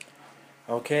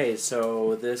Okay,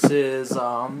 so this is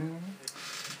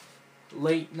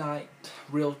late night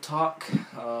real talk,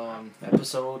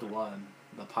 episode 1,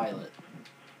 the pilot,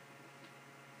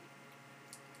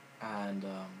 and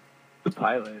The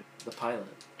pilot. the pilot.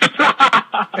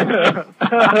 Yeah,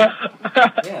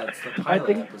 Yeah, it's the pilot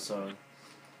think- episode.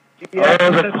 Yeah, oh,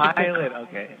 the that's what they- pilot.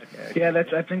 Okay. Yeah,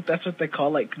 I think that's what they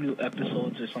call like new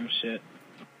episodes or some shit.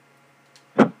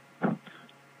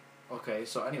 Okay,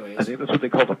 so I anyways, think that's what they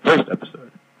call the first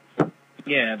episode.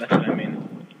 Yeah, that's what I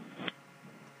mean.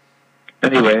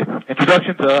 Anyway,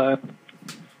 introduction time.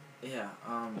 yeah,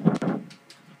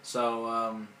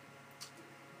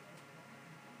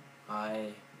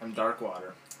 I am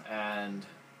Darkwater, and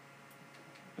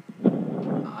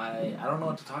I don't know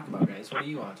what to talk about, guys. What do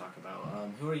you want to talk about?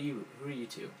 Who are you? Who are you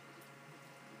two?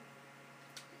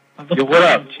 Yo, what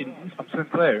up? I'm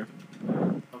Sinclair.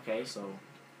 Okay, so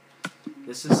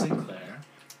this is Sinclair,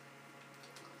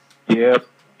 Yep.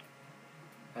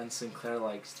 and Sinclair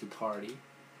likes to party,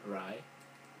 right?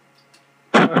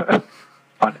 On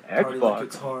Party like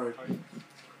it's Xbox. hard.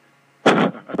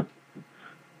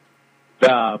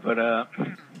 Duh, but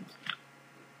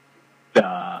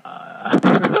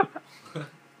duh.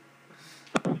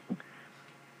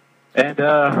 And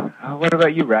what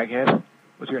about you, Raghead?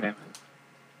 What's your name?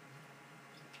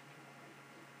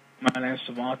 My name's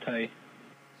Savante.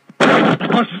 I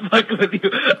was fucking with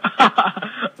you.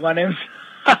 My name's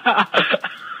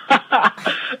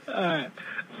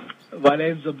my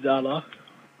name's Abdallah,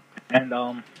 and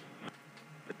let's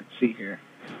see here.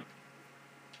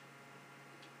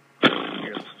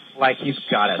 Like he's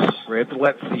got a script.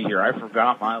 Let's see here. I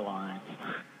forgot my lines.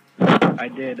 I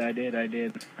did. I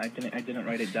didn't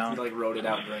write it He down. wrote it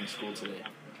out during school today.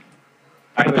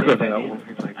 I did.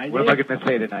 He's like, I what am I did. gonna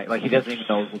say tonight? Like he doesn't even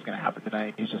know what's gonna happen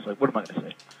tonight. He's just like, what am I gonna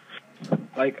say?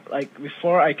 Like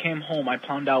before I came home, I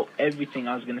planned out everything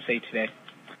I was gonna say today.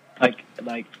 Like if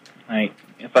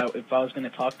I was gonna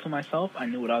talk to myself, I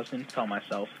knew what I was gonna tell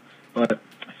myself, but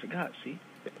I forgot. See,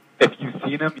 If you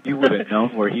seen him, you would have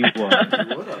known where he was.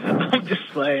 You would've. I'm just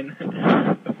playing.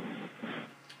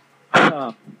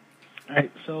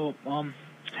 Alright, so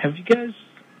have you guys?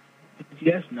 Did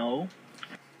you guys know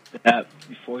that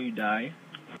before you die,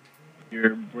 your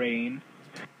brain?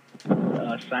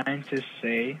 Scientists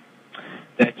say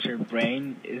that your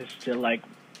brain is still like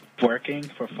working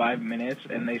for 5 minutes,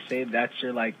 and they say that's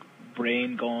your like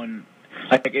brain going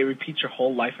like it repeats your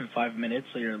whole life in 5 minutes,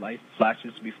 so your life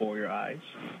flashes before your eyes.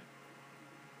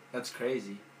 That's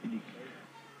crazy.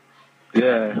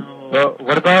 Yeah. No. Well,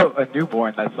 what about a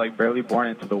newborn that's like barely born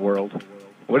into the world?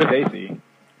 What do they see?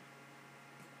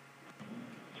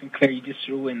 Sinclair, you just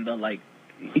ruined the like.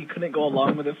 You couldn't go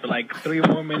along with it for like 3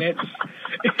 more minutes.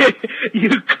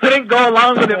 You couldn't go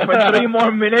along with it for 3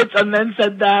 more minutes, and then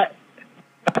said that.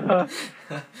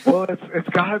 Well, it's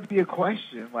gotta be a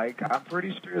question. Like I'm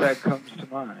pretty sure that comes to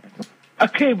mind.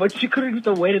 Okay, but you could have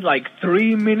just waited like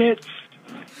 3 minutes.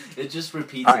 It just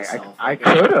repeats I itself. I Like,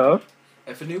 could have.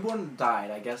 If a newborn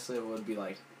died, I guess it would be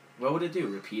like, what would it do?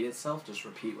 Repeat itself? Just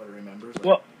repeat what it remembers? Like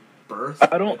Well, birth?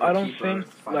 I don't It'd repeat think,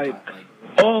 birth five like- times,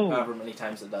 Oh, however many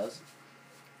times it does.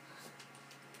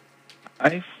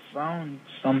 I found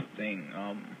something.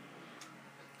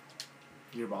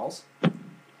 Your balls?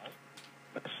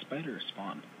 A spider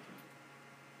spawned.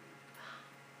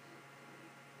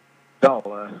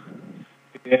 No,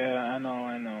 Yeah, I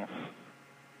know.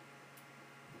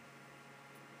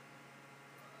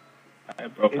 I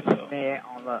broke it it's though. me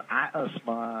on the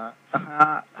asthma.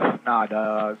 Nah,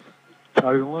 dog. I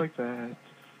don't like that.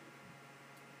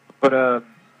 But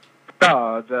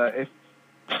no, if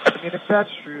that's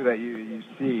true that you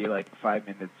see like 5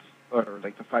 minutes or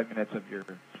like the 5 minutes of your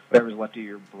whatever's left of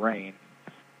your brain,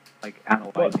 like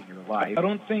analyzing your life. I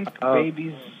don't think Oh.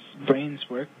 babies' brains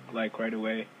work like right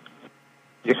away.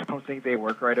 You don't think they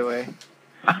work right away?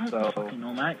 I don't So- fucking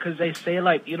know, man. Because they say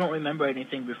like you don't remember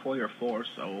anything before you're 4,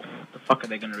 so what the fuck are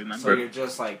they gonna remember? So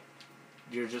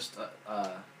you're just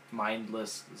a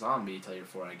mindless zombie till you're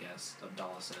 4, I guess,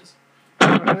 Abdallah says.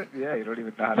 Yeah, you don't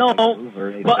even know how to No, like, move or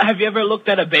anything. Well, have you ever looked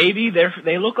at a baby?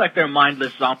 They look like they're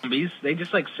mindless zombies. They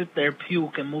just like sit there,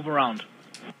 puke, and move around.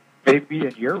 Baby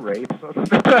at your race. No,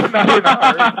 you're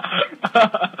not.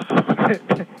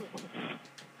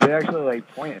 They actually like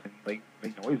point and like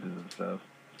make noises and stuff.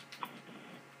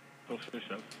 Go fish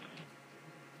up.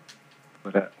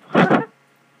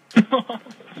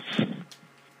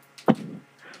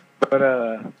 But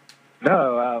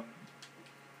no,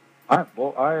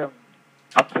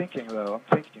 I'm thinking though,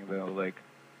 like,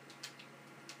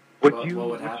 would What you would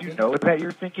would you happen? know that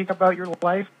you're thinking about your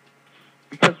life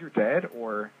because you're dead,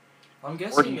 or I'm Or do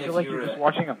guessing you if feel like you're you're just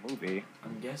watching a movie?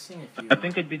 I'm guessing if you. I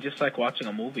think it'd be just like watching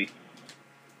a movie.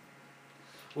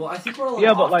 Well, I think we're a little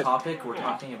Yeah, but, off like- topic. We're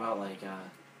talking about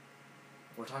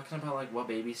like what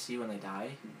babies see when they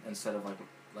die instead of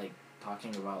like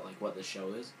talking about like what the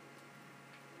show is.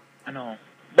 I know.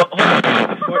 But hold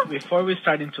on, before we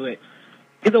start into it,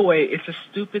 either way, it's a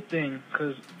stupid thing,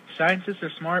 because scientists are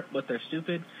smart, but they're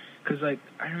stupid. Because, like,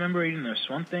 I remember reading this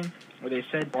one thing where they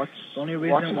said the only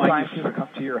Watch reason a why scientist come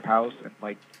to your house and,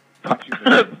 like, punch you in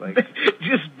the face, like...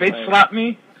 just bitch like- slap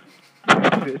me.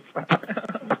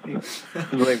 It's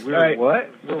like, we're Right. what?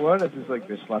 We're what? It's just like,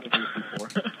 bitch slapping you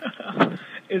before.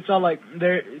 It's all like,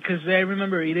 because I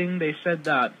remember reading, they said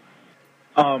that,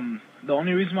 the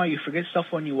only reason why you forget stuff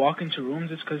when you walk into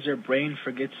rooms is because your brain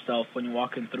forgets stuff when you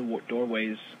walk in through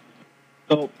doorways.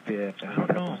 So, Yeah, I don't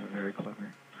know. that wasn't very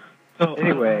clever. so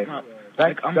Anyway,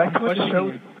 like, back I'm to what the show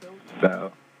questioning.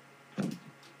 so.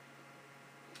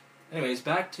 Anyways,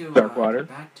 back to Darkwater.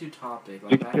 back to topic. You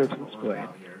Like back can to go to what we're explain.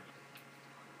 about here.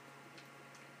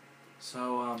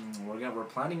 So we're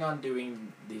planning on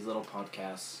doing these little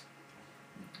podcasts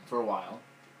for a while,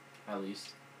 at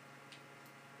least,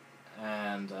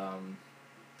 and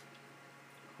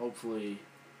hopefully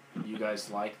you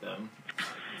guys like them.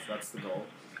 That's the goal.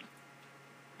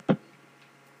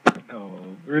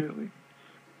 No, really.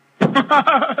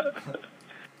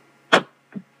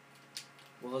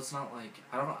 Well, it's not like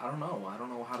I don't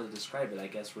know how to describe it. I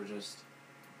guess we're just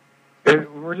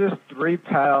We're just three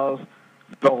pals.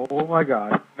 Oh my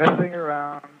god, messing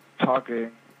around,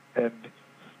 talking, and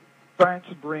trying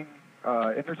to bring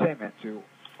entertainment to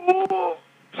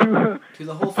to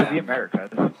the whole to the family.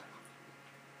 Americans,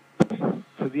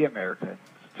 to the Americans,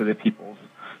 to the peoples,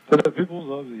 to the peoples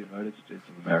of the United States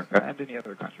of America and any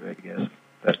other country, I guess,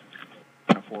 that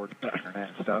can afford internet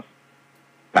and stuff.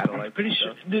 I'm Satellite pretty and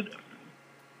sure, stuff. dude.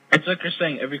 It's like you're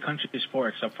saying every country is poor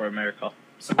except for America.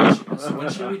 So when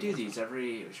should we do these? Should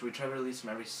we try to release them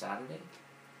every Saturday?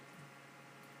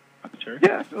 Sure.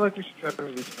 Yeah, I feel like we should try to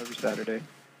release them every Saturday.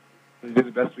 We do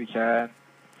the best we can.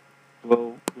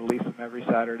 We'll release them every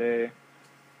Saturday.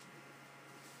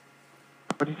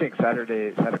 What do you think?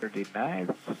 Saturday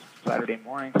nights, Saturday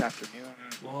mornings, afternoon.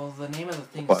 Well, the name of the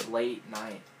thing is What? late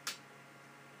night.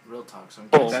 Real talk. So I'm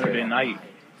Oh, guessing Saturday at night.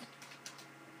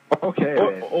 Okay,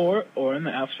 then. Or in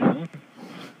the afternoon.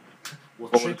 We'll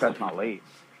But what trick if that's the not people. late?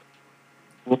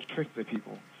 We'll trick the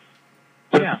people.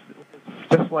 Yeah.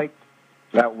 Just like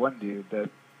that one dude that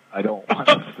I don't want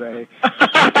to say.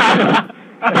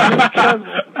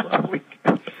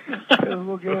 Because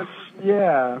we'll get,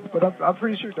 yeah, but I'm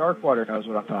pretty sure Darkwater knows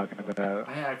what I'm talking about.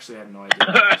 I actually had no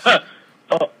idea.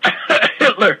 Oh,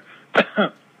 Hitler.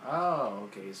 Oh,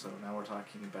 okay. So now we're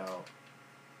talking about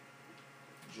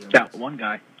Germans. That one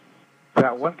guy.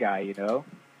 That one guy, you know.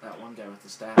 That one guy with the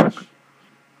stash.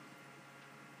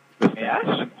 The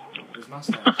stash? His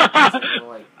mustache. It's a little,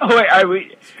 like, Oh wait, are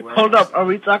we? square Hold up, mustache. are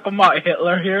we talking about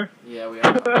Hitler here? Yeah, we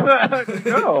are.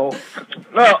 No.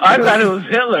 No, I thought it was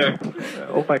Hitler.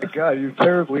 Oh my god, you're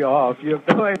terribly off. You have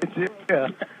no idea.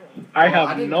 I Well,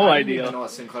 have didn't- no I didn't idea. even know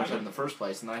what Sinclair said in the first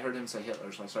place, and I heard him say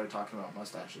Hitler, so I started talking about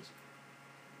mustaches.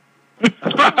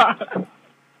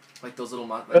 Like those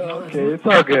little Okay, it's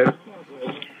all good.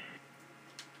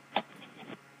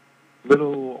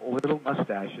 Little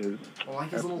mustaches. Well,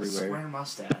 like his little everywhere. square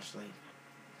mustache, like,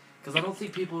 because I don't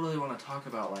think people really want to talk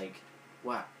about like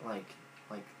the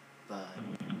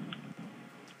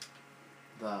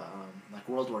like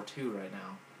World War II right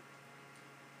now.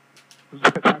 Who's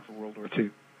got time for World War II?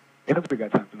 Ain't nobody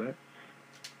got time for that.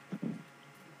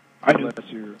 I do. Unless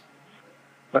you're...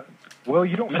 But, well,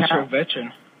 you don't Unless you're a count.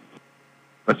 veteran.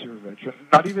 Unless you're a veteran.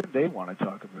 Not even they want to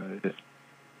talk about it.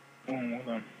 Oh, hold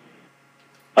on.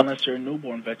 Unless you're a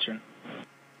newborn veteran.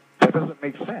 That doesn't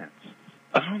make sense.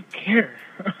 I don't care.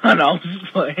 No, I'm just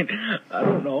playing. I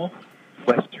don't know.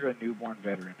 Unless you're a newborn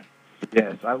veteran.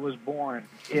 Yes, I was born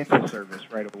into service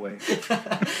right away.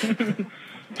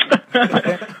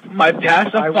 my I was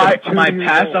pacifier, 2 my years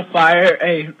pacifier,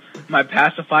 hey, my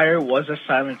pacifier was a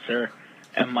silencer,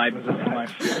 and my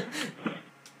That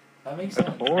makes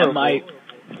sense. and my,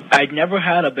 I never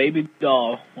had a baby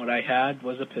doll. What I had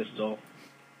was a pistol.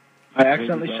 I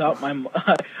accidentally Baby shot doll. my,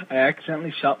 I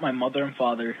accidentally shot my mother and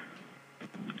father.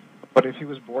 But if he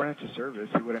was born into service,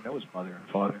 he wouldn't know his mother and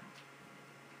father.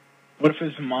 What if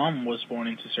his mom was born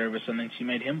into service and then she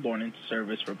made him born into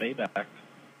service for payback?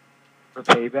 For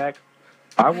payback,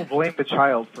 I will blame the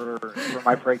child for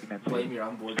my pregnancy. Blame your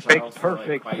onboard Makes child for like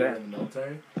perfect fighting in sense. the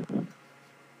military.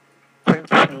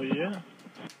 Oh yeah.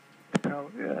 No,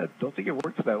 yeah, I don't think it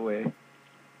works that way.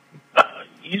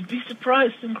 You'd be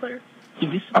surprised, Sinclair.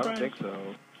 You'd be I surprised. don't think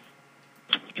so.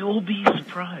 You'll be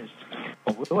surprised.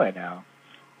 Oh, will I now?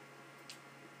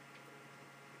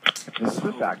 This is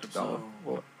a fact of dollar.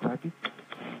 Well,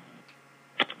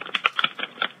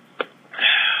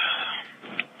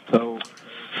 so,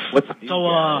 what's new? So,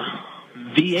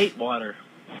 V8 water.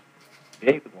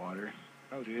 V8 water.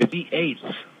 Oh, dude. V8.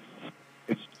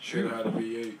 It's Should juice. have had a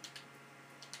V8.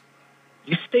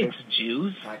 You say it's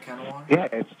juice? That kind of water? Yeah,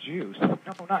 it's juice. No,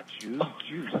 not juice. Oh.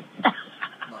 Juice.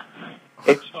 No.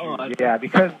 It's juice. Oh, Yeah,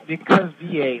 because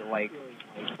V8 like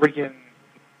freaking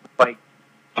like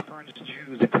turns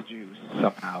juice into juice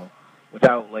somehow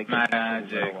without like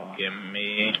Magic, give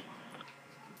me.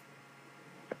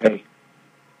 Hey,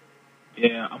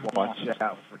 Yeah, I'm watch lost.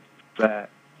 out for that.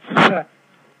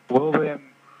 Well then,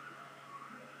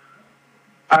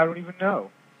 I don't even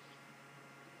know.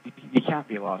 You can't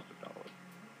be lost in knowledge.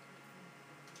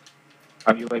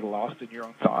 Are you like lost in your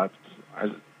own thoughts? Are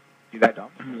you that dumb?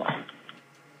 I'm lost.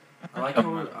 I like how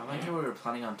we were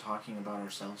planning on talking about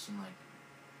ourselves and like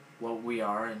what we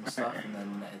are and stuff, and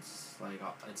then it's like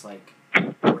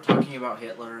we're talking about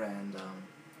Hitler and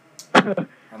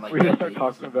like We just dead start babies.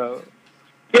 talking about.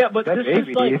 Yeah, but That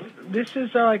this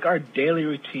is like our daily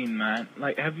routine, man.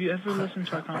 Like, have you ever listened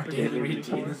to our Our daily conversations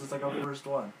routine. before? This is like our first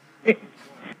one.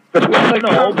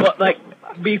 No, but like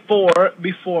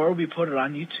before we put it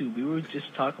on YouTube, we would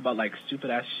just talk about like stupid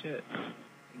ass shit.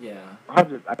 Yeah. I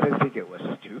didn't think it was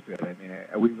stupid. I mean,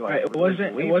 we like Right, it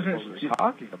wasn't what we were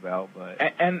talking about, but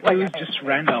And Like, it was just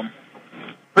random.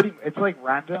 it's like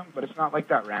random, but it's not like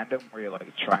that random where you're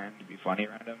like trying to be funny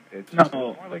random. It's No,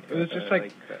 more like it was just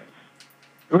like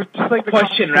it was just like the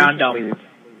question conversation random. leads.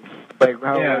 Like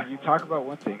how Yeah. like, you talk about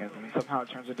one thing and then somehow it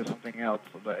turns into something else.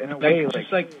 But in a Like, way,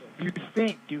 just like you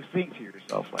think to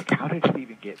yourself, like, how did it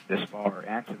even get this far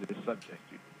and to this subject?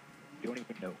 You don't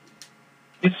even know.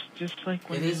 It's just like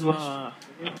when It is you, much-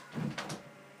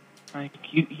 like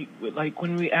you like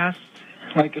when we asked,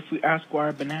 like if we ask why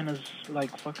are bananas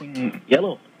like fucking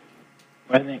yellow,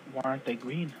 why aren't they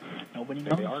green? Nobody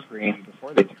knows. They are green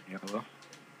before they turn yellow.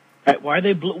 Right, why are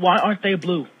they blue? Why aren't they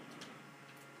blue?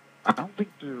 I don't think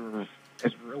there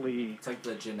is really It's like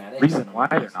the genetics. reason why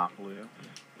they're not blue.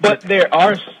 But there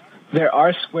are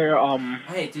square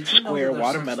Hey, did you know square that there's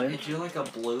watermelons. if you're like a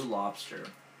blue lobster,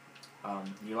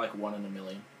 you're like 1 in a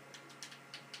million.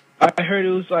 I heard it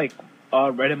was like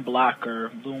red and black or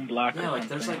blue and black. Yeah, or like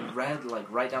something. there's like red, like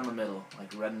right down the middle,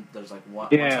 like red. There's like one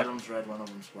Yeah. side of them's red, one of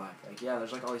them's black. Like yeah,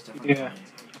 there's like all these different Yeah.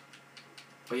 kinds.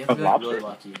 But you have to Of be like lobster? really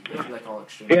lucky. You have to be like all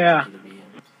extremely Yeah. lucky to be in.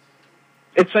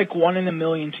 It's like 1 in a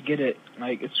million to get it.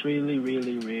 Like it's really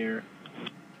really rare.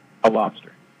 A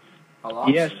lobster. A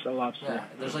lobster. Yes, a lobster. Yeah,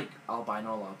 there's like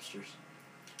albino lobsters.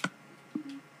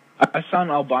 I saw an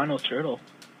albino turtle.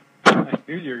 I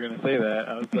knew you were gonna say that.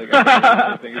 I was like,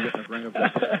 I think you're gonna bring up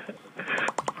that.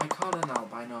 I caught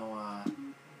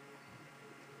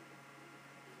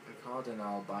an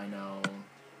albino.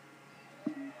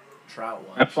 Trout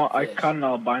once. I Fish. caught an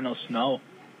albino snow.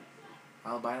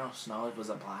 Albino snow. Was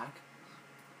it black?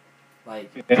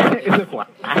 Like Is it black?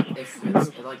 If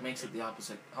it like makes it the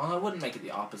opposite. Oh, no, it wouldn't make it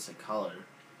the opposite color.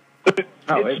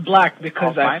 No, it's black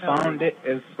because I albino found it.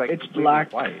 is like It's completely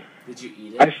black. white. Did you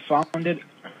eat it? I found it.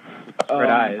 Red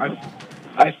eyes.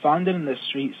 I found it in the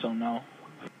street, so no.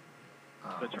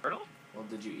 Oh. The turtle? Well,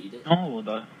 did you eat it? No,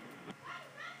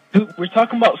 dude, we're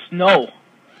talking about snow.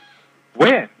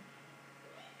 When?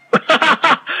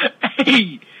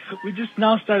 Hey, we just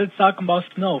now started talking about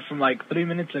snow from like 3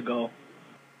 minutes ago.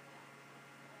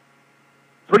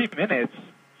 3 minutes.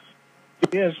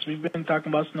 Yes, we've been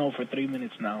talking about snow for 3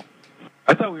 minutes now.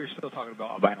 I thought we were still talking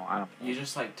about albino animals. You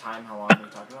just like time how long we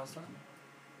talk about stuff?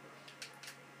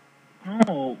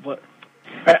 No, but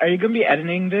are you gonna be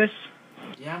editing this?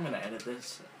 Yeah, I'm gonna edit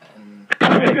this and so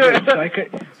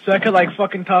I could like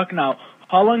fucking talk now.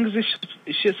 How long is this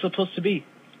shit supposed to be?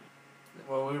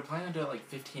 well, we were planning to do it like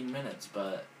 15 minutes,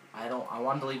 but I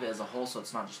wanted to leave it as a whole so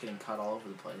it's not just getting cut all over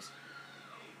the place.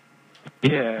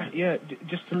 Yeah. Yeah,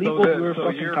 just to leave what we were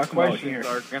fucking your talking about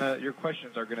questions here. your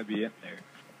questions are gonna be in there.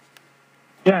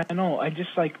 Yeah, I know. I just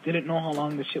like didn't know how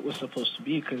long the shit was supposed to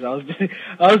be because I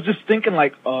was just thinking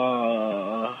like,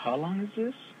 how long is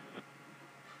this?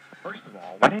 First of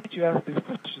all, why didn't you ask these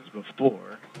questions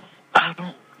before? I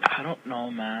don't know,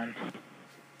 man.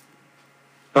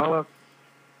 Fella,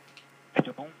 I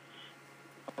don't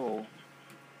know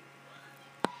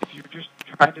if you're just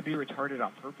trying to be retarded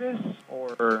on purpose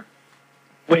or.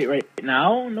 Wait, right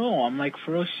now? No, I'm like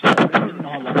for real shit. I didn't know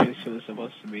how long this shit was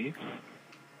supposed to be.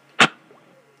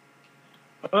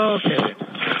 Okay.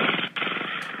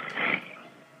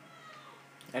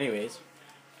 Anyways,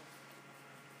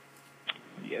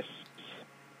 Yes.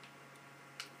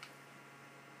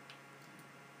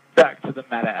 back to the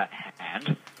matter at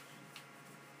hand.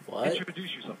 What?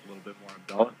 Introduce yourself a little bit more,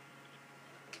 Abdullah.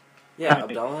 Yeah, Hi.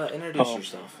 Abdallah, introduce Oh.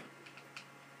 yourself.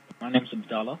 My name's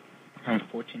Abdallah. I'm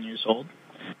 14 years old.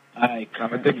 I'm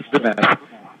I'm addicted to meth.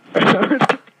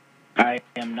 I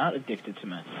am not addicted to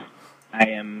meth. I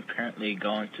am currently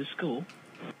going to school,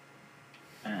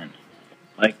 and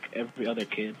like every other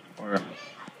kid, or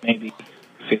maybe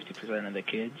 50% of the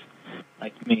kids,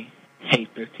 like me,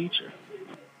 hate their teacher.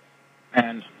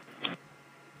 And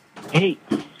hate,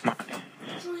 it's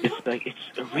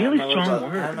a really And my strong little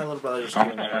word. And my little brother just Oh,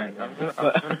 came in. fine.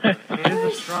 It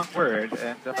is a strong word,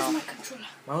 and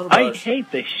My little I brother's,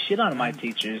 hate the shit out of my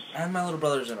teachers. and my little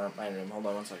brother's in my room. Hold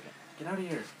on one second. Get out of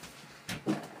here.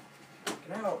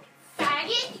 Get out.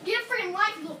 Faggot, your friend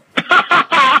wife will.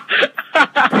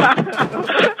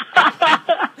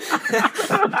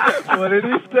 what did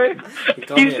he say? He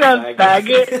called He me a said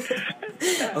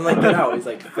faggot. I'm like, get out. He's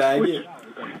like, faggot.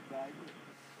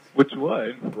 Which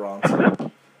one?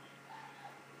 Bronson.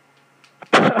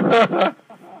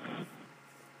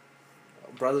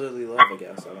 Brotherly love, I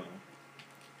guess. I don't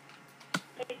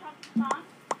know.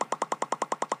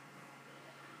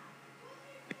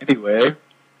 Anyway,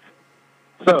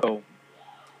 so,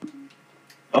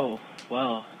 Oh,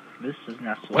 well, this is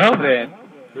not so. well then,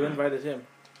 Who invited him?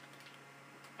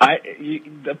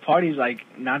 The party's like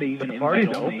not even the invite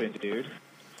party's only. open, dude.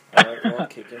 Alright, well,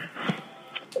 kick him.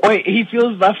 Wait, he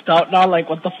feels left out now. Like,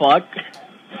 what the fuck?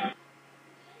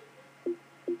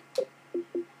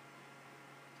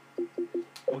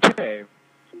 Okay.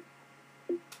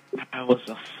 That was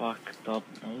a fucked up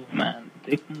move, man.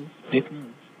 Dick move, dick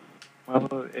move.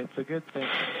 Well, it's a good thing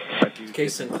that you. Okay,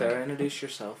 Sinclair, introduce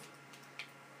yourself.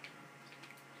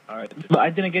 All right. But I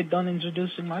didn't get done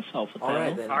introducing myself. What the Alright,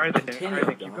 hell? then. All right, then. Continue, All right,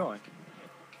 then. Keep Abdallah. going.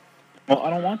 Well, I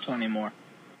don't want to anymore.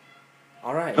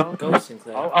 Alright, So, go,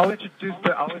 Sinclair. I'll introduce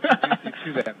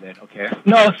you to them then. Okay.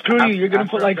 No, screw you. You're gonna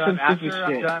put like After some I'm stupid done-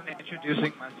 shit. After I'm done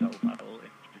introducing myself, I will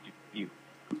introduce you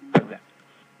to them.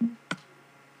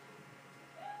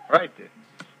 All right then.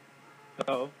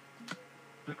 So,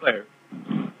 Sinclair,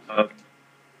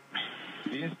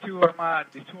 these two are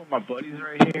my buddies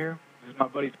right here. This is my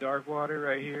buddy Darkwater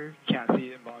right here. You can't see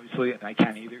him obviously, and I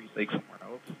can't either. He's like somewhere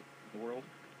else in the world.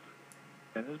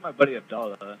 And this is my buddy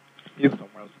Abdallah. He's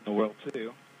somewhere else in the world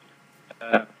too.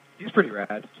 He's pretty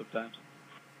rad sometimes.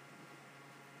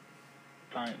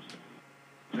 Times.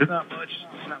 There's not much.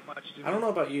 To I don't know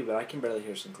about you, but I can barely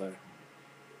hear Sinclair.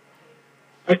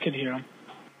 I could hear him.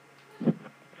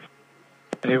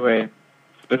 Anyway,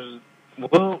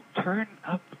 we'll turn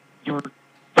up your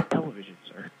television,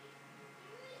 sir.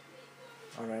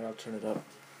 Alright, I'll turn it up.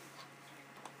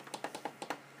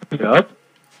 Turn it up.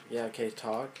 Yeah, okay,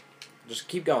 talk. Just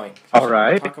keep going. All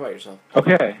right. Talk about yourself.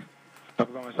 Okay. Talk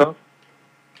about myself.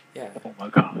 Yeah. Oh my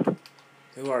god.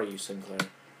 Who are you, Sinclair?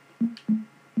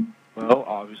 Well,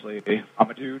 obviously, I'm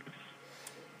a dude.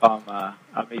 I'm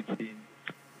 18.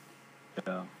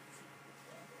 So,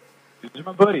 these are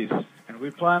my buddies, and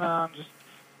we plan on just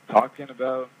talking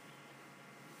about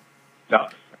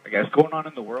stuff, I guess, going on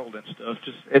in the world and stuff.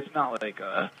 Just, it's not like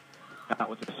not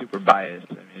with a super bias.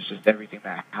 I mean, it's just everything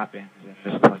that happens, and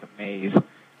this is like a maze.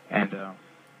 And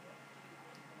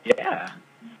yeah.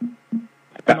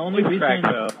 And the only reason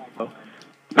Crack,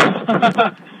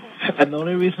 and the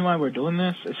only reason why we're doing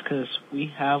this is because we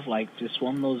have like just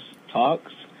one of those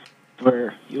talks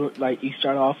where you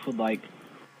start off with like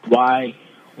why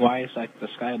is like the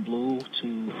sky blue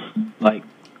to like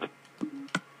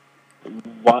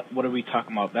what are we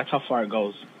talking about? That's how far it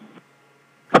goes.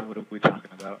 What are we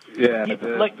talking about? Yeah, Yeah,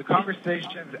 the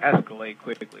conversations escalate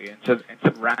quickly into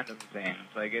random things.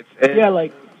 Like Yeah,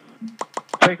 like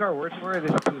take our words for it.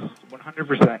 This is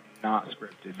 100% not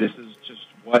scripted. This is just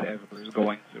whatever is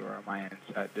going through our minds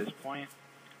at this point.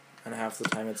 And half the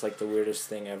time it's like the weirdest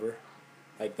thing ever.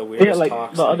 Like the weirdest like,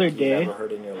 talks the other you've day- ever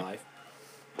heard in your life.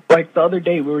 like the other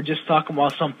day we were just talking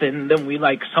about something, and then we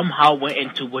like somehow went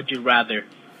into would you rather.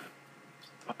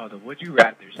 Oh, the would you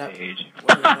rather That- stage.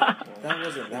 That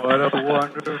wasn't that What one. a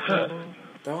wonderful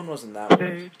That one wasn't that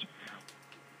weird. stage.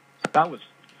 That was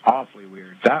awfully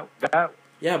weird. That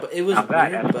Yeah, but it was Now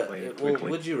that weird. But escalated well, quickly.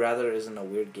 Would You Rather isn't a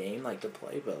weird game like to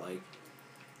play, but like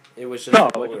it was just no,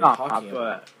 what we it's were not. talking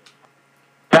about.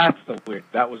 But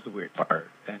that was the weird part,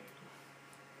 and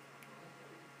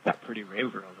that pretty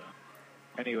rave girl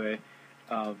though. Anyway,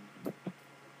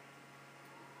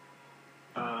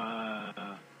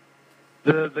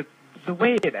 the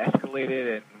way it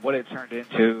escalated and what it turned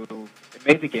into, it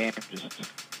made the game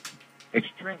just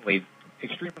extremely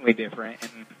different,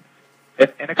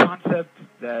 and a concept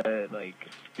that like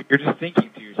you're just thinking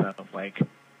to yourself like,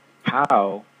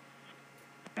 how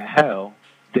the hell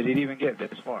did it even get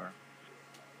this far?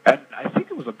 And I think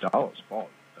it was Abdallah's fault,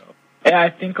 though. Yeah, I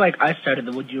think like I started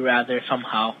the Would You Rather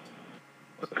somehow.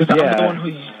 Because I'm the one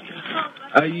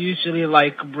who usually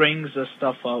like brings the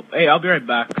stuff up. Hey, I'll be right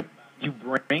back. You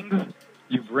brings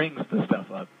the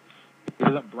stuff up. He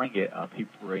doesn't bring it up. He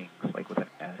brings, like with an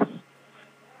S.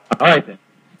 All right then.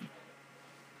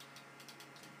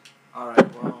 All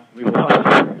right. Well, We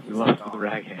lost. We he's lost gone. to the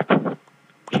raghead.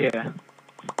 Yeah.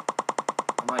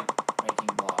 I'm like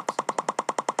making blocks.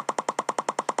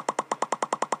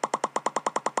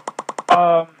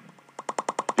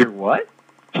 You're what?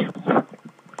 I'm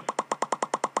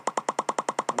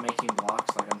making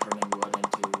blocks, like I'm turning wood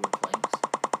into planks.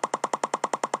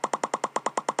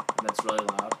 And it's really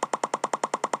loud.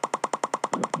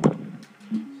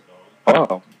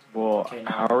 Oh, well, Okay,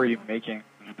 now how are you making,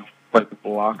 like,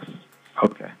 blocks?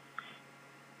 Okay.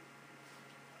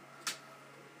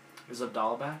 Is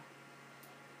Abdallah back?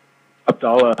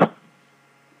 Abdallah.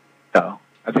 No.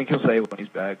 I think he'll say when he's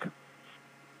back.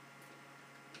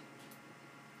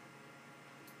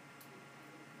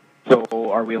 So,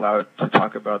 are we allowed to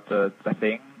talk about the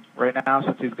thing right now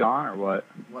since he's gone, or what?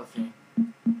 What thing?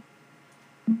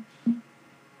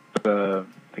 The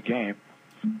game.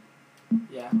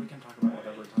 Yeah, we can talk about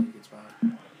whatever until he gets back.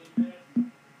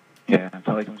 Yeah,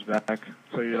 until he comes back.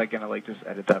 So you're like gonna like just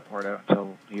edit that part out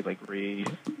until he like Yeah.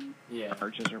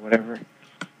 re-emerges or whatever.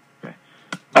 Okay.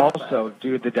 Also,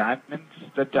 dude, the diamonds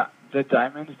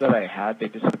that I had, they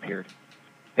disappeared.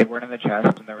 They weren't in the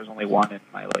chest, and there was only one in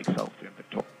my like self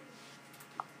inventory.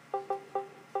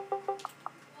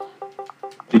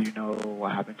 Do you know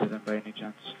what happened to them by any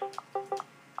chance?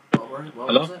 What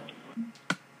Hello? was it?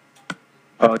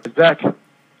 Oh, it's back.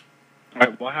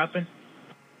 Alright, what happened?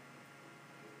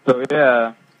 So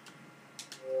yeah,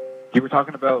 you were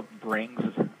talking about brings,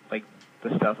 like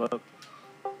the stuff up,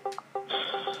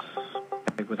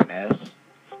 like with an S.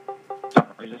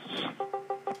 Or just,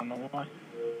 I don't know why.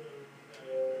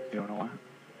 you don't know why?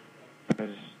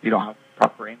 Because you don't have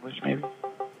proper English, maybe.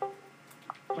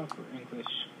 Proper English.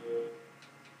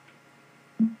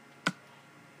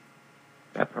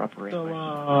 That proper English.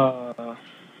 So,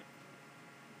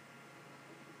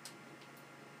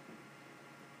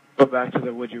 Go back to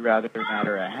the would you rather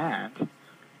matter at hand.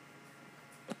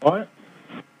 what?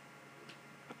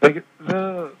 Like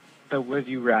the would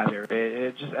you rather,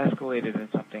 it just escalated in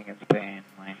something insane.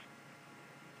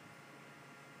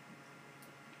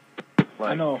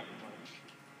 I know.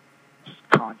 Just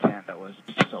content that was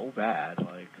so bad.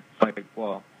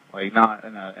 Well, not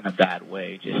in a bad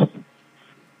way. Just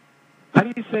how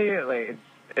do you say it? Like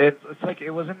it's like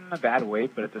it wasn't in a bad way,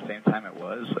 but at the same time it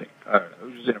was like I don't know. It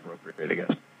was just inappropriate, I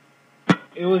guess.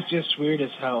 It was just weird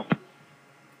as hell.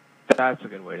 That's a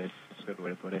good way to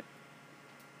put it.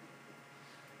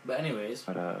 But anyways,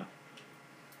 But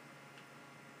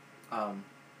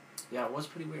yeah, it was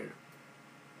pretty weird.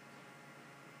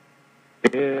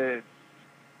 it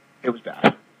was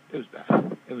bad. It was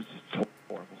bad. It was just so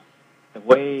horrible. The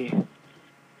way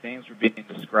things were being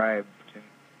described in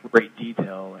great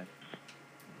detail and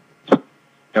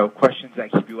questions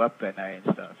that keep you up at night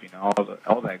and stuff.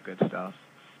 All that good stuff.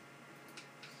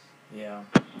 Yeah.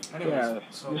 Anyways, Yeah,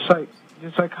 so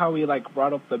just like how we like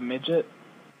brought up the midget.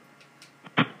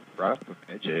 Brought up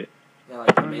a midget. yeah,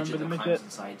 like the Remember midget the that midget? climbs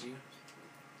inside you.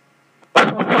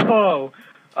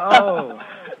 Oh.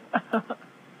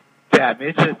 Yeah,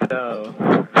 midget though.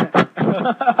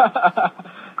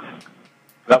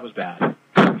 That was bad.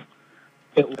 It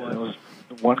It was.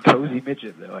 was one cozy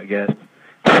midget though, I guess.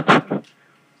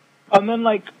 And then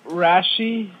like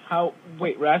Rashi,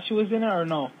 Rashi was in it or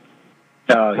no?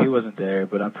 No, he wasn't there,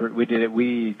 but we did it.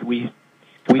 We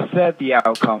said the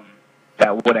outcome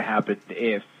that would have happened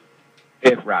if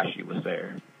Rashi was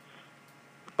there.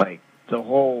 Like the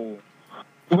whole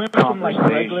It went from like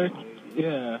conversation. regular,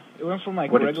 yeah. It went from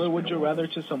like What did regular you Would You know? Rather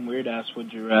to some weird ass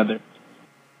Would You Rather.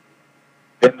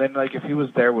 And then, like, if he was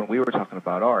there when we were talking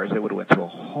about ours, it would have went to a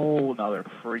whole nother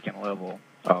freaking level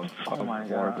of Oh my God.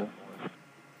 horrible.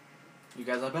 You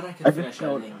guys, I bet I I could just finish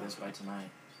know- editing this by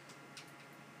tonight.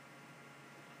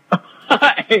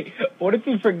 Hey, what if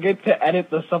you forget to edit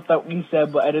the stuff that we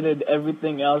said, but edited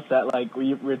everything else that like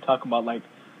we were talking about, like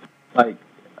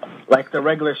the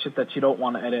regular shit that you don't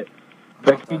want to edit? I'm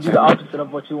Like not you that do the opposite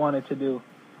of what you wanted to do.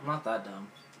 I'm not that dumb.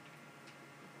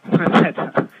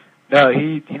 No,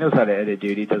 he knows how to edit,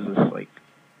 dude. He does this, like,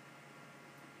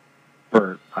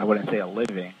 for, I wouldn't say a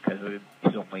living, because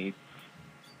he's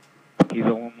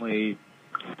only,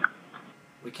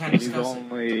 We can't he's discuss it.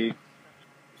 only,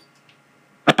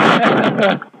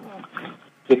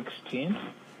 16?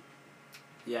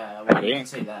 Yeah, I well, you can think.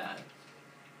 say that.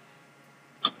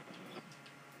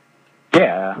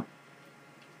 Yeah,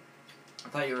 I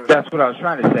thought you were. that's what I was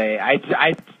trying to say. I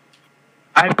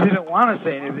didn't want to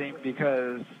say anything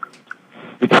because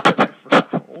I forgot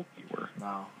how old you were.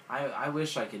 No, I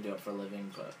wish I could do it for a living,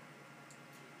 but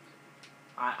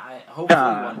I hopefully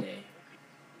one day.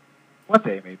 One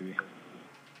day, maybe.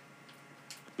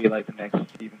 Be like the next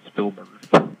Steven Spielberg.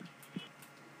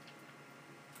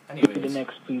 Anyways, The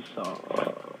next piece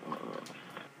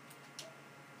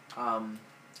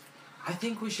I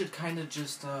think we should kind of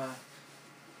just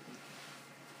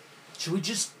should we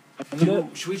just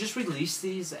release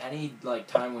these any like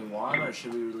time we want, or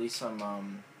should we release them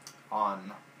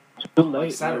on It's too late. like I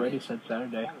Saturday? already said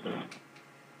Saturday.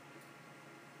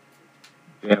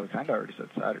 Yeah, we kind of already said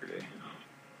Saturday.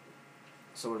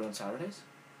 So we're doing Saturdays?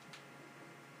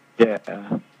 Yeah,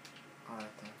 Alright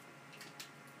then.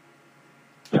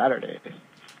 Saturday.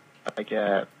 Like,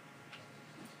 I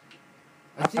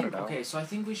think don't know. okay, so I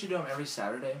think we should do them every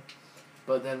Saturday,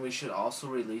 but then we should also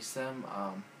release them.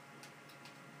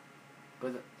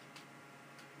 But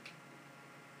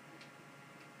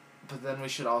then we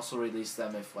should also release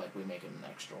them if like we make it an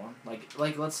extra one.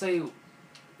 Like let's say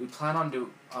we plan on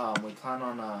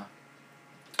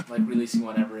like releasing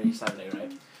one every Saturday,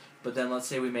 right? But then let's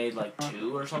say we made like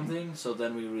 2 or something, so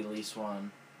then we release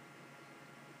one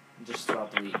just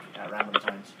throughout the week at random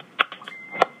times.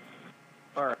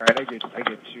 alright, I get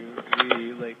you.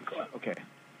 We, like, okay,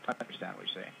 I understand what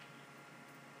you're saying.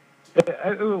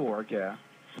 It will work, yeah.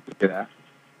 We do that.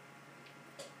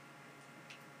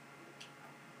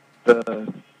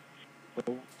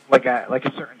 Like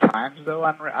at certain times though,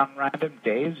 on random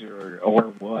days, or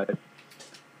what?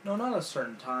 No, not a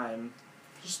certain time.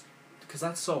 Just because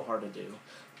that's so hard to do.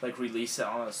 Like release it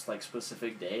on a like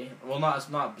specific day. Well, not a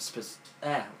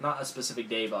specific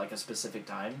day, but like a specific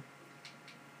time.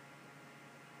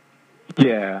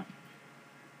 Yeah.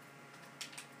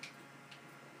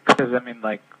 Because I mean,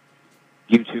 like,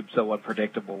 YouTube's so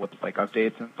unpredictable with like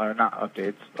updates or not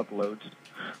updates, uploads.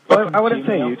 Well, I wouldn't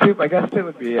say YouTube. I guess it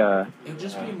would be. It would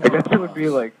just be more. I guess it would be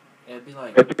like. It'd be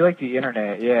like It'd be like the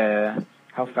internet. Yeah.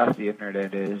 How fast the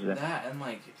internet is. that, and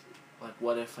like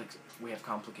what if like we have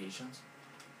complications?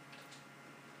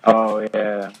 Oh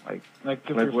yeah. Like Like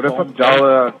what if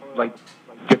Abdallah like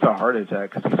gets a heart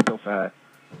attack because he's so fat?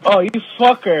 Oh, you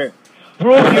fucker.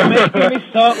 Bro, you're making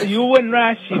me sound, you and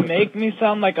Rashi make me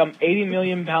sound like I'm 80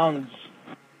 million pounds.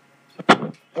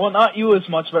 Well, not you as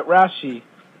much, but Rashi.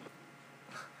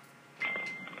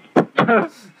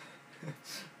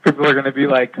 People are gonna be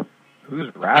like,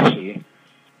 "Who's Rashi?"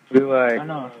 Be like, I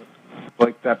know.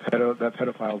 like that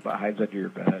pedophile that hides under your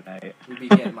bed at night. We'd be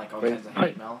getting like all kinds of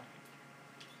hate mail.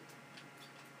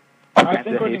 All I kinds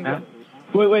think of we're hate gonna...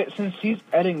 mail. Wait, since he's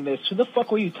editing this, who the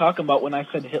fuck were you talking about when I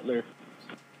said Hitler?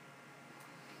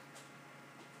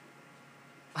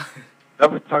 I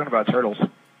was talking about turtles.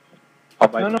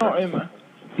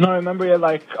 No, remember you're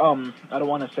like, I don't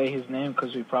want to say his name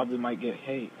because we probably might get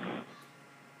hate.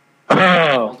 Oh.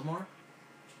 Baltimore?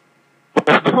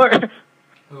 Lord,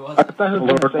 Who was I it? thought he was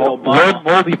going to say Lord Obama.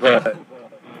 Moldy Butt.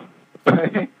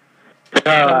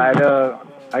 No,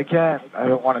 I can't. I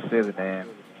don't want to say the name,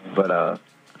 but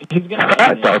He's going to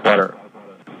say Dark Water.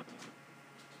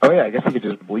 Oh yeah, I guess you could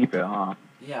just bleep it, huh?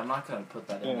 Yeah, I'm not gonna put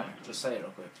that in there. Just say it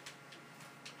real quick.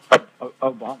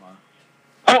 Obama.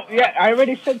 Oh, yeah, I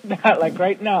already said that, like,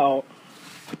 right now.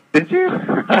 Did you?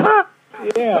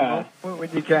 Yeah. When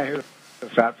you can't hear the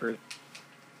fat person.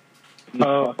 You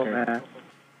Oh fucker. man.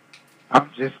 I'm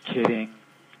just kidding.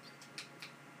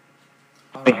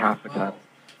 Only half the time.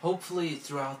 Hopefully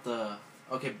throughout the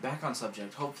back on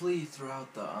subject. Hopefully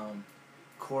throughout the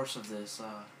course of this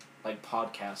like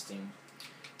podcasting,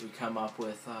 we come up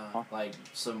with like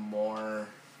some more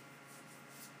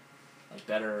like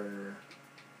better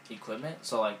equipment.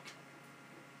 So like,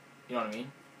 you know what I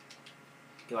mean?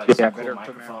 Get like some better cool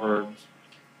equipment microphones.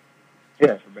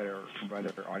 Yeah, for better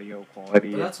audio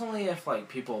quality. But that's only if like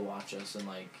people watch us and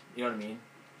like, you know what I mean?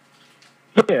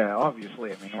 Yeah,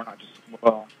 obviously. I mean, we're not just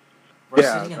well. We're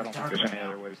Yeah, sitting I in the don't dark think there's right any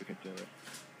now. other way we could do it.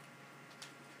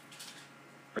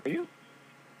 Are you?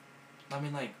 I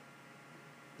mean, like,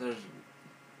 there's,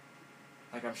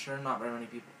 like, I'm sure not very many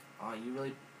people. You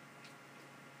really,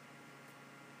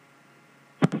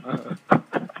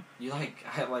 you like,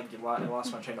 I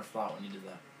lost my train of thought when you did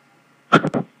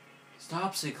that.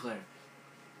 Stop, Sinclair.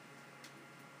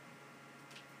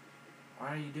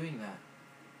 Why are you doing that?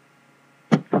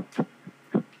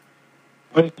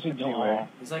 What is he doing? Anyway.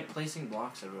 He's like placing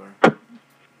blocks everywhere.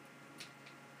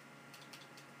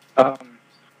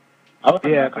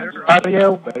 Yeah, better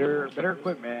audio, better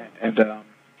equipment, and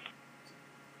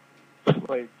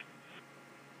like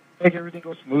make everything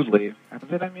go smoothly. And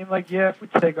then I mean, like, yeah, if we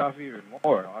take off even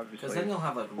more, obviously. Because then you'll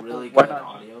have like really Why good not?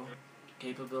 audio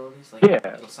capabilities. Like,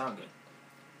 Yeah. it'll sound good.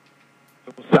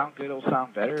 It'll sound good. It'll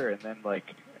sound better. And then like,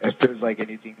 if there's like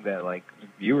anything that like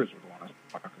viewers would want us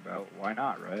to talk about, why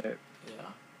not, right? Yeah.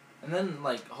 And then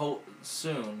like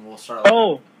soon we'll start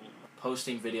like,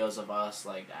 posting videos of us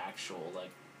like actual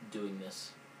like doing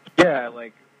this. Yeah,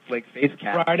 like face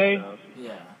cam. Friday? Stuff.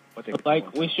 Yeah. What they Like,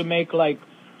 want. we should make, like,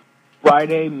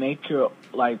 Friday,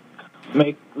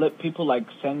 let people, like,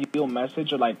 send you a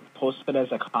message or, like, post it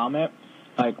as a comment.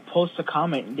 Like, post a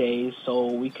comment day so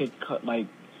we could cut, like,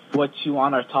 what you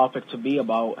want our topic to be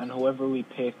about, and whoever we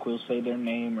pick, we'll say their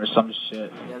name or some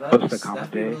shit. Yeah, Post a that'd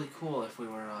comment be day. really cool if we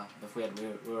were we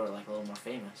were like a little more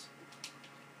famous.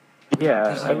 Yeah,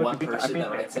 There's, like, I one mean, person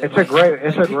that writes it, it's like- a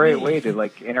like great me. way to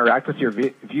like interact with your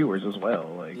viewers as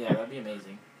well. Like, Yeah, that'd be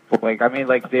amazing. like I mean,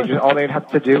 like all they'd have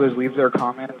to do is leave their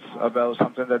comments about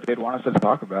something that they'd want us to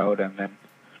talk about, and then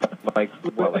like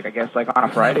I guess like on a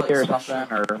We can have, Friday like, or special-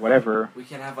 something or whatever, We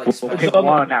can have like we'll special. pick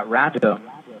one at random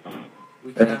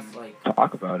We can and have like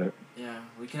talk about it. yeah,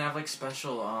 we can have like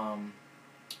special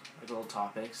like little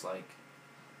topics, like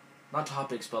not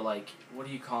topics, but like what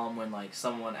do you call them when like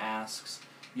someone asks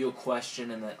you a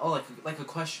question and then like a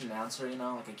question and answer, you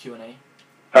know, like a Q&A.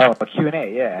 Oh, a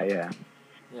Q&A, yeah. Yeah,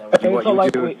 Do what so, you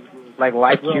like, do, like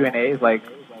live Q&As, like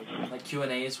like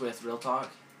Q&As with Real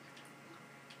Talk.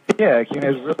 yeah,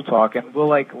 Q&As real talk, and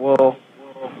we'll.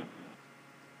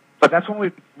 But that's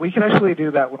when we can actually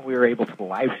do that when we were able to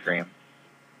live stream,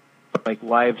 like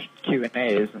live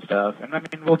Q&As and stuff. And I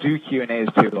mean, we'll do Q&As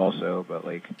too, also. But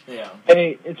like, Yeah.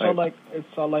 Hey, it's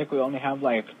all like we only have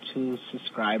like 2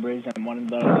 subscribers, and one of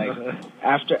them like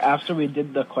after we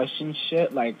did the question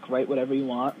shit, like write whatever you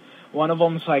want. One of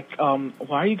them's like, why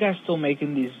are you guys still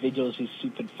making these videos, you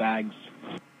stupid fags?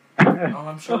 Oh,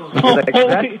 I'm sure we'll Like,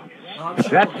 get that's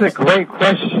that's a great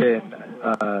question.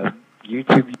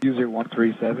 YouTube user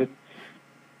 137.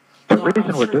 The No, reason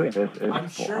I'm we're sure- doing this is I'm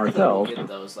for sure ourselves. that we'll get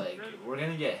those. Like, we're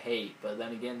gonna get hate, but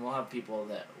then again, we'll have people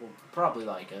that will probably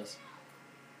like us.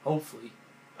 Hopefully.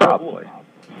 Probably.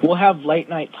 We'll have late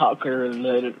night talker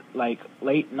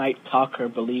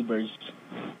believers.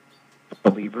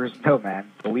 Believers? No,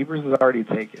 man. Believers is already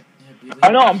taken. Yeah,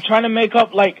 I know, I'm trying to make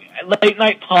up like late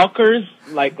night talkers,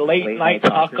 like late night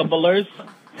talkablers.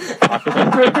 We'll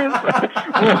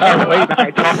have late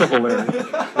night talkablers.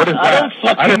 What is I that? don't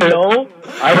fucking know.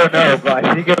 I don't know, but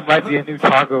I think it might be a new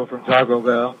taco from Taco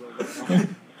Bell.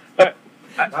 That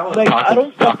was Like, I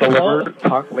don't fucking know.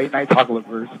 Late night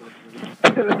talkalivers.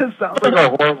 This sounds like a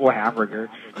horrible hamburger,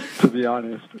 to be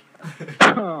honest.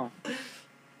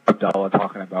 Abdallah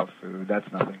talking about food.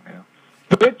 That's nothing new.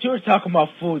 Bitch, you were talking about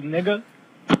food, nigga.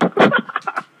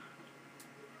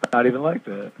 Not even like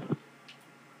that.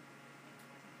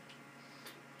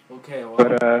 Okay, well,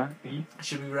 But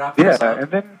should we wrap yeah, this up? and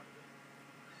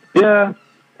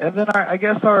then I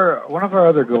guess one of our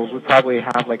other goals would probably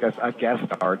have like a guest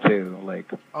star too,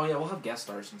 like Oh yeah, we'll have guest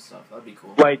stars and stuff. That'd be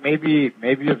cool. maybe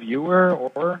a viewer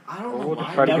or I don't know we'll just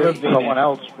why try to Never get been someone it.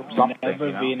 else from something. Never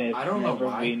you know? Venus. I don't know Never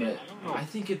why, Venus. but I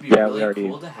think it'd be Yeah, really we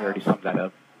cool to already have. summed that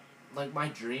up. Like, my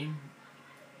dream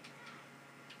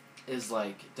is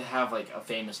like to have like a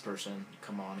famous person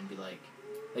come on and be like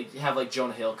you have like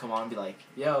Jonah Hill come on and be like,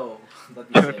 yo,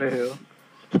 that'd be Jonah sick. Hill.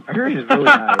 I heard he's really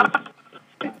nice.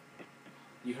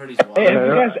 You heard he's wild. Hey,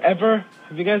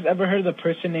 have you guys ever heard of the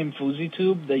person named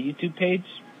FouseyTube, the YouTube page?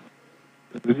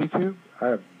 FouseyTube? I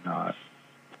have not.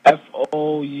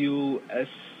 FOUS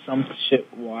some shit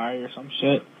Y or some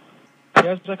shit. He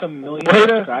has like 1 million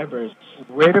Wait a- subscribers.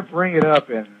 Way to bring it up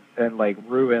and like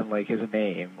ruin like his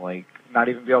name, like not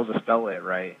even be able to spell it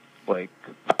right. Like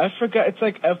I forgot. It's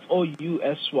like FOUSY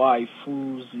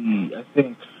Fousey, I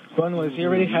think. One was he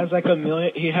already has like 1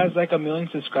 million. He has like 1 million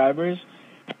subscribers,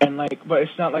 and like, but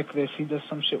it's not like this. He does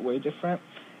some shit way different,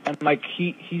 and like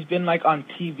he's been like on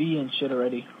TV and shit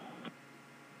already.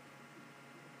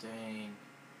 Dang.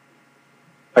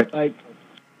 Like,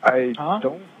 I Huh?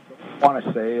 don't want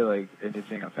to say like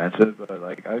anything offensive, but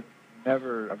like I've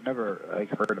never like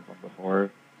heard of him before.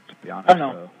 To be honest, I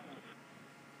know. so.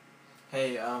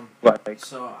 Hey, But like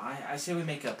so I say we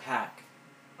make a pack.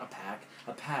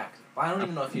 I don't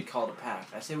even know if you'd call it a pack.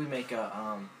 I say we make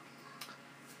a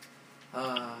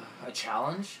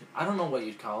challenge. I don't know what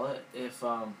you'd call it.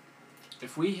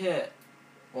 If we hit,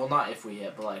 well, not if we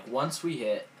hit, but like once we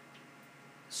hit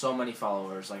so many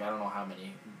followers, like I don't know how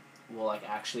many, we'll like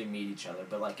actually meet each other.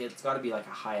 But like it's got to be like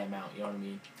a high amount. You know what I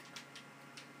mean?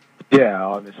 yeah,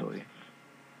 obviously.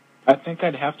 I think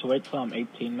I'd have to wait till I'm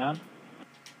 18, man.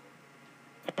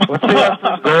 Let's say our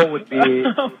first goal would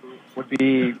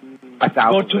be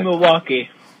 1,000. Go to Milwaukee.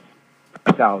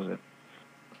 1,000.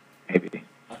 Maybe.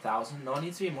 1,000? No, it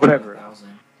needs to be more Whatever. than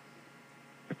 1,000.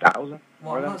 1,000? Well,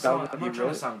 More I'm than not, 1,000? I'm not trying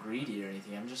to sound greedy or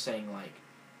anything. I'm just saying, like,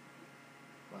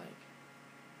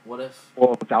 what if? Well,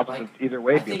 1,000 Like, is either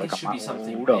way. I Be think like it should be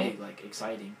something hold up. big, like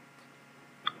exciting.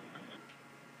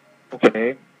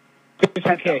 Okay.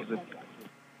 50K.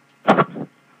 10,000.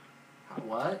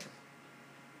 What?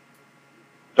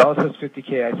 Dallas says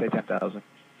 50K. I say 10,000.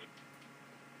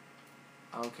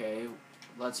 Okay,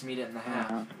 let's meet it in the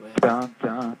half. With, Dun,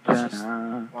 dun, let's dun, just,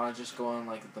 dun. wanna just go in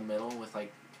like the middle with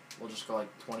like, we'll just go like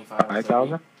 25 or 30.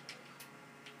 5,000?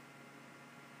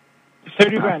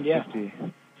 30 grand, yeah. 50.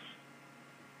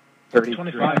 30.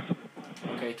 25.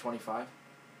 Okay, 25.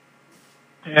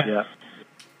 Yeah.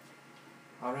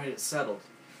 All right, it's settled.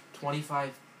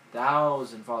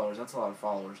 25,000 followers. That's a lot of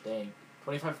followers. Dang.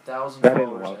 25,000 That is a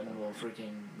followers, lot. and we'll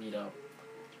freaking meet up.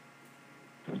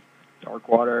 Dark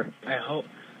water. I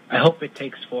hope it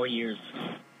takes 4 years.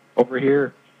 Over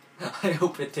here. I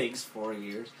hope it takes 4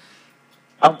 years.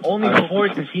 I'm only I hope-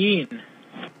 14.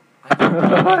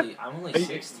 I'm only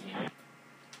 16.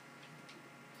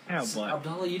 Yeah, but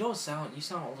Abdullah, you sound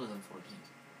older than 14.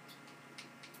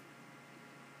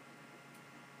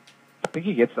 I think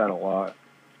he gets that a lot.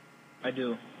 I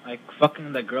do. Like,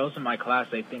 fucking the girls in my class,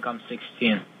 they think I'm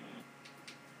 16.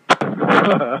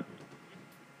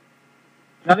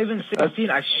 Not even 16.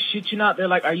 I shit you not. They're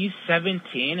like, "Are you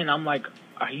 17?" And I'm like,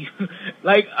 "Are you?"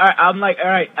 Like, I'm like, all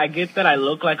right. I get that I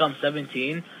look like I'm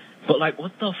 17, but like,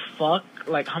 what the fuck?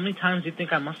 Like, how many times do you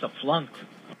think I must have flunked?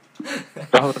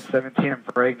 Dallas 17 and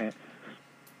pregnant.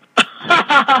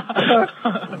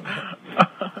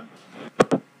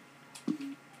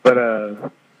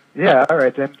 But yeah. All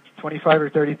right then. 25 or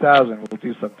 30,000. We'll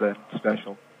do something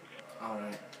special. All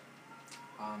right.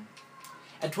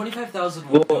 At 25,000,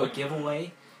 we'll do a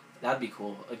giveaway. That'd be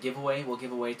cool. A giveaway. We'll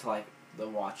give away to like the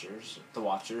watchers,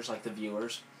 like the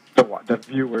viewers. The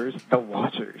viewers, the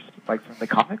watchers, like from the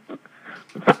comic book.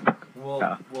 We'll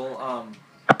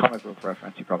Comic book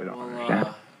reference. You probably don't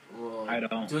understand. we'll I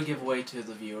don't. do a giveaway to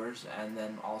the viewers, and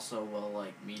then also we'll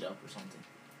like meet up or something.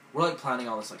 We're like planning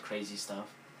all this like crazy stuff.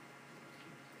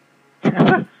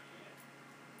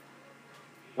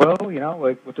 Well, you know,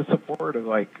 like with the support of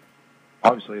like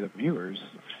obviously the viewers,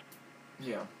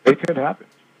 Yeah, it could happen.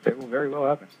 It will very well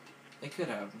happen. it could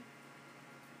happen.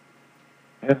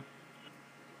 Yeah.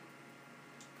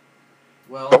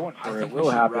 Well, Going I for think it we will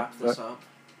should happen, wrap this but- up.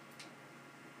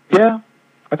 Yeah,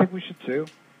 I think we should too.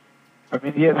 I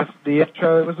mean, yeah, the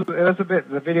intro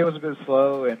the video was a bit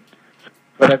slow,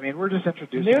 but I mean, we're just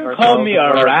introducing You ourselves. call me a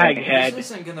and what our- raghead.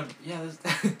 This isn't gonna,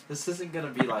 this isn't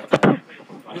gonna be like,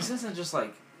 this isn't just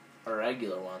like a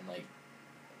regular one. Like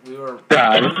we were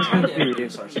Yeah, we this were is trying to gonna be-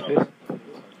 introduce ourselves.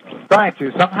 Trying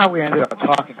to. Somehow we ended up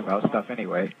talking about stuff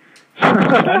anyway.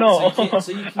 I know. So you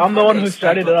can I'm the kinda one who expect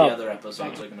started what it the up. other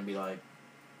episodes are gonna be like.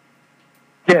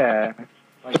 Yeah.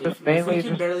 Like Just if we mainly can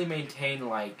just- barely maintain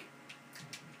like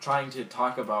trying to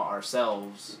talk about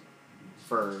ourselves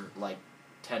for like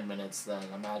 10 minutes, then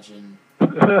imagine.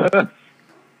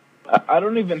 I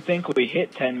don't even think we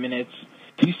hit 10 minutes.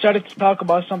 You started to talk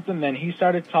about something, then he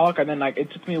started to talk, and then like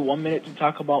it took me 1 minute to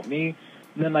talk about me,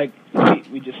 and then like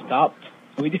we just stopped.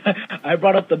 I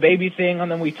brought up the baby thing,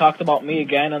 and then we talked about me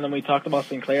again, and then we talked about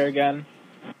Sinclair again.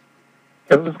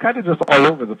 It was kind of just all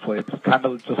over the place. Kind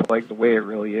of just like the way it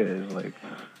really is. Like.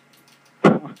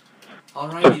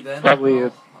 Alrighty then. Probably Well,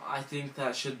 it. I think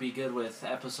that should be good with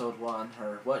episode 1,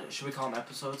 or what should we call them,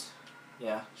 episodes?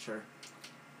 Yeah, sure.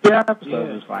 Yeah, episode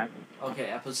Yeah. was fine. Okay,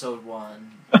 episode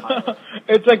 1. Pilot.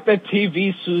 It's like the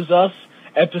TV sues us.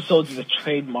 Episodes is a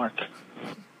trademark.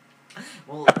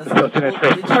 Well, So it's in a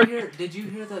trademark. did you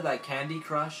hear that Candy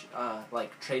Crush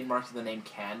like trademarked the name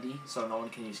Candy, so no one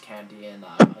can use Candy in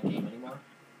a game anymore?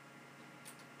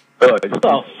 Oh, I just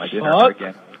The I did fuck?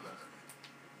 again.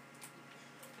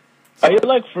 Are you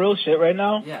like for real shit right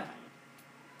now? Yeah.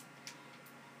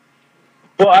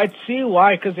 Well, I'd see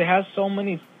why, because it has so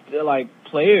many like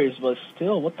players, but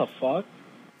still, what the fuck?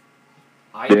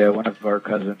 Yeah, one of our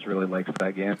cousins really likes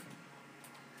that game.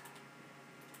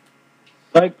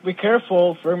 Like, be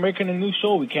careful, if we're making a new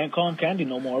show, we can't call him Candy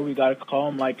no more. We gotta call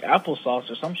him, like, Applesauce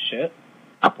or some shit.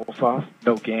 Applesauce?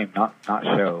 No game, not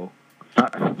show.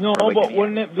 Not, No, for, like, but any-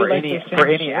 wouldn't it be for like any, the same for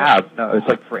any shit? app? No, it's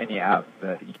like for any app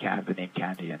that you can't have the name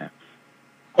Candy in it.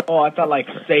 Oh, I thought, like,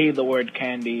 say the word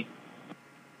Candy.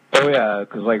 Oh yeah,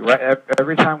 because like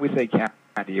every time we say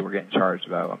Candy, we're getting charged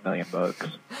about $1 million.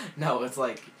 No, it's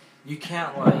like you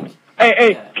can't like.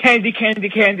 Hey, Yeah. Candy, Candy,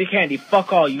 Candy, Candy.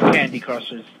 Fuck all you Candy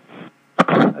Crushers.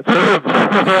 That's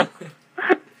horrible.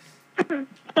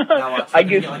 Now watch, I we're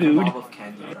gonna get like sued. a mob of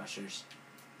Candy Crushers.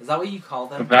 Is that what you call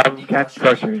them? Candy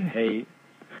Crushers hate.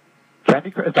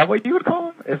 Is that what you would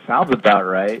call them? It sounds about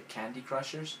right. Candy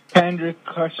Crushers? Candy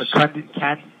Crush.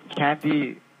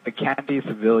 The candy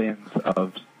civilians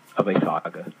of a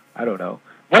saga. I don't know.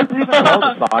 What's it even called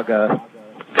a saga?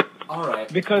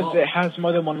 Alright. Because well, it has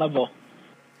more than one level.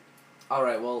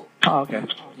 Alright, well, Oh, okay.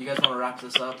 you guys want to wrap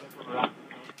this up?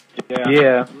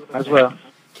 Yeah, as well.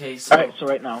 Okay, so Alright, so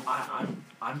right now.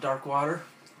 I'm Darkwater.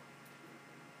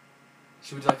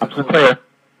 Should we do like a So cool... clear.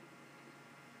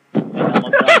 And I'm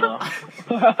Abdallah.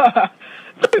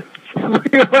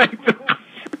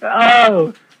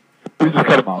 Oh! We just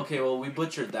cut him off. Okay, well, we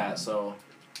butchered that, so...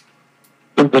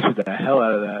 We butchered the hell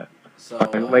out of that. So,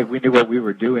 Like we knew what we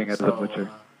were doing as so, a butcher.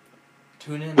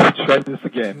 Tune in. Let's try this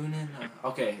again. Tune in.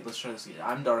 Okay, let's try this again.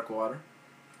 I'm Darkwater.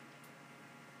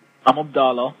 I'm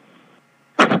Abdallah.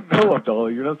 No,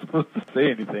 Abdullah, you're not supposed to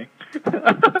say anything.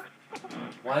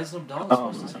 Why is Abdallah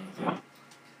Oh. supposed to say anything?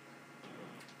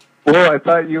 Well, I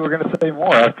thought you were going to say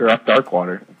more after I'm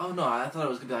Darkwater. Oh no, I thought it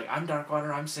was gonna be like, I'm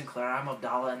Darkwater, I'm Sinclair, I'm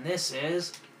Abdallah, and this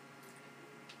is...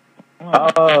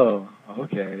 Oh,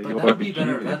 okay. But You that want would to be be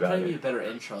better, cheesy that'd about probably be a it. better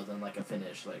intro than like a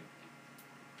finish, like...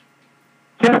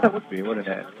 Yeah, that would be, wouldn't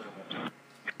it?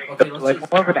 Okay, let's Like,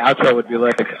 just... more of an outro would be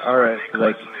like, alright,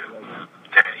 like...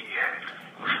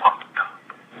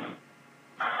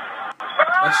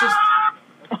 Let's just...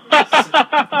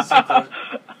 Sinclair,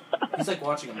 he's like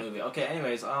watching a movie. Okay,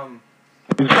 anyways,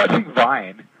 He's watching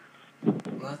Vine.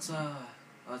 let's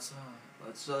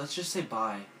just say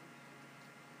bye.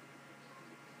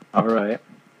 Alright.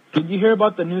 Did you hear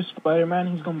about the new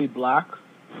Spider-Man? He's gonna be black.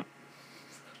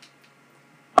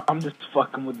 I'm just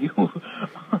fucking with you.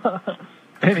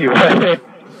 Anyway.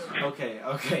 Okay.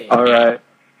 Alright.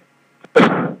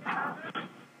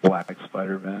 Black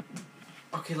Spider-Man.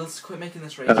 Okay, let's quit making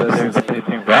this Not that racist. there's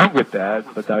anything wrong with that,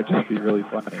 but that would just be really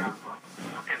funny.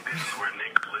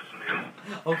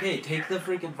 Okay, take the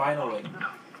freaking vinyl away.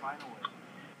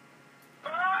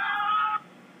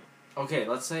 Okay,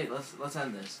 let's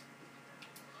end this.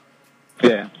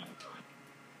 Yeah.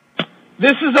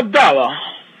 This is Abdallah.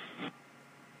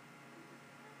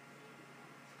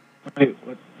 Wait,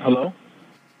 what? Hello?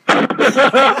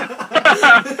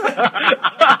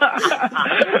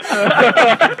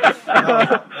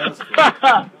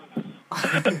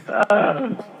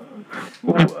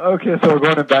 Okay, so we're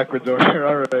going in backwards order.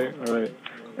 Alright.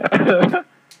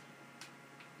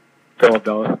 Go,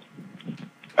 Abdallah.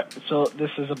 So,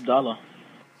 this is Abdallah.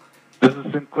 This is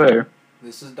Sinclair,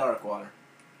 This is Darkwater.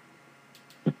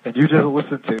 and you just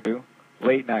listened to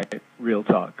Late Night Real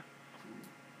Talk.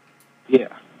 Yeah.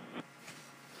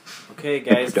 Okay,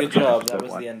 guys, good job. That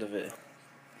was the end of it.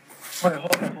 Wait,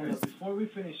 hold on. Before we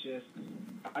finish this,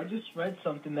 I just read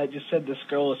something that just said this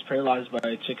girl is paralyzed by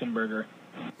a chicken burger.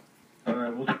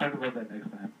 Alright, we'll talk about that next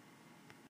time.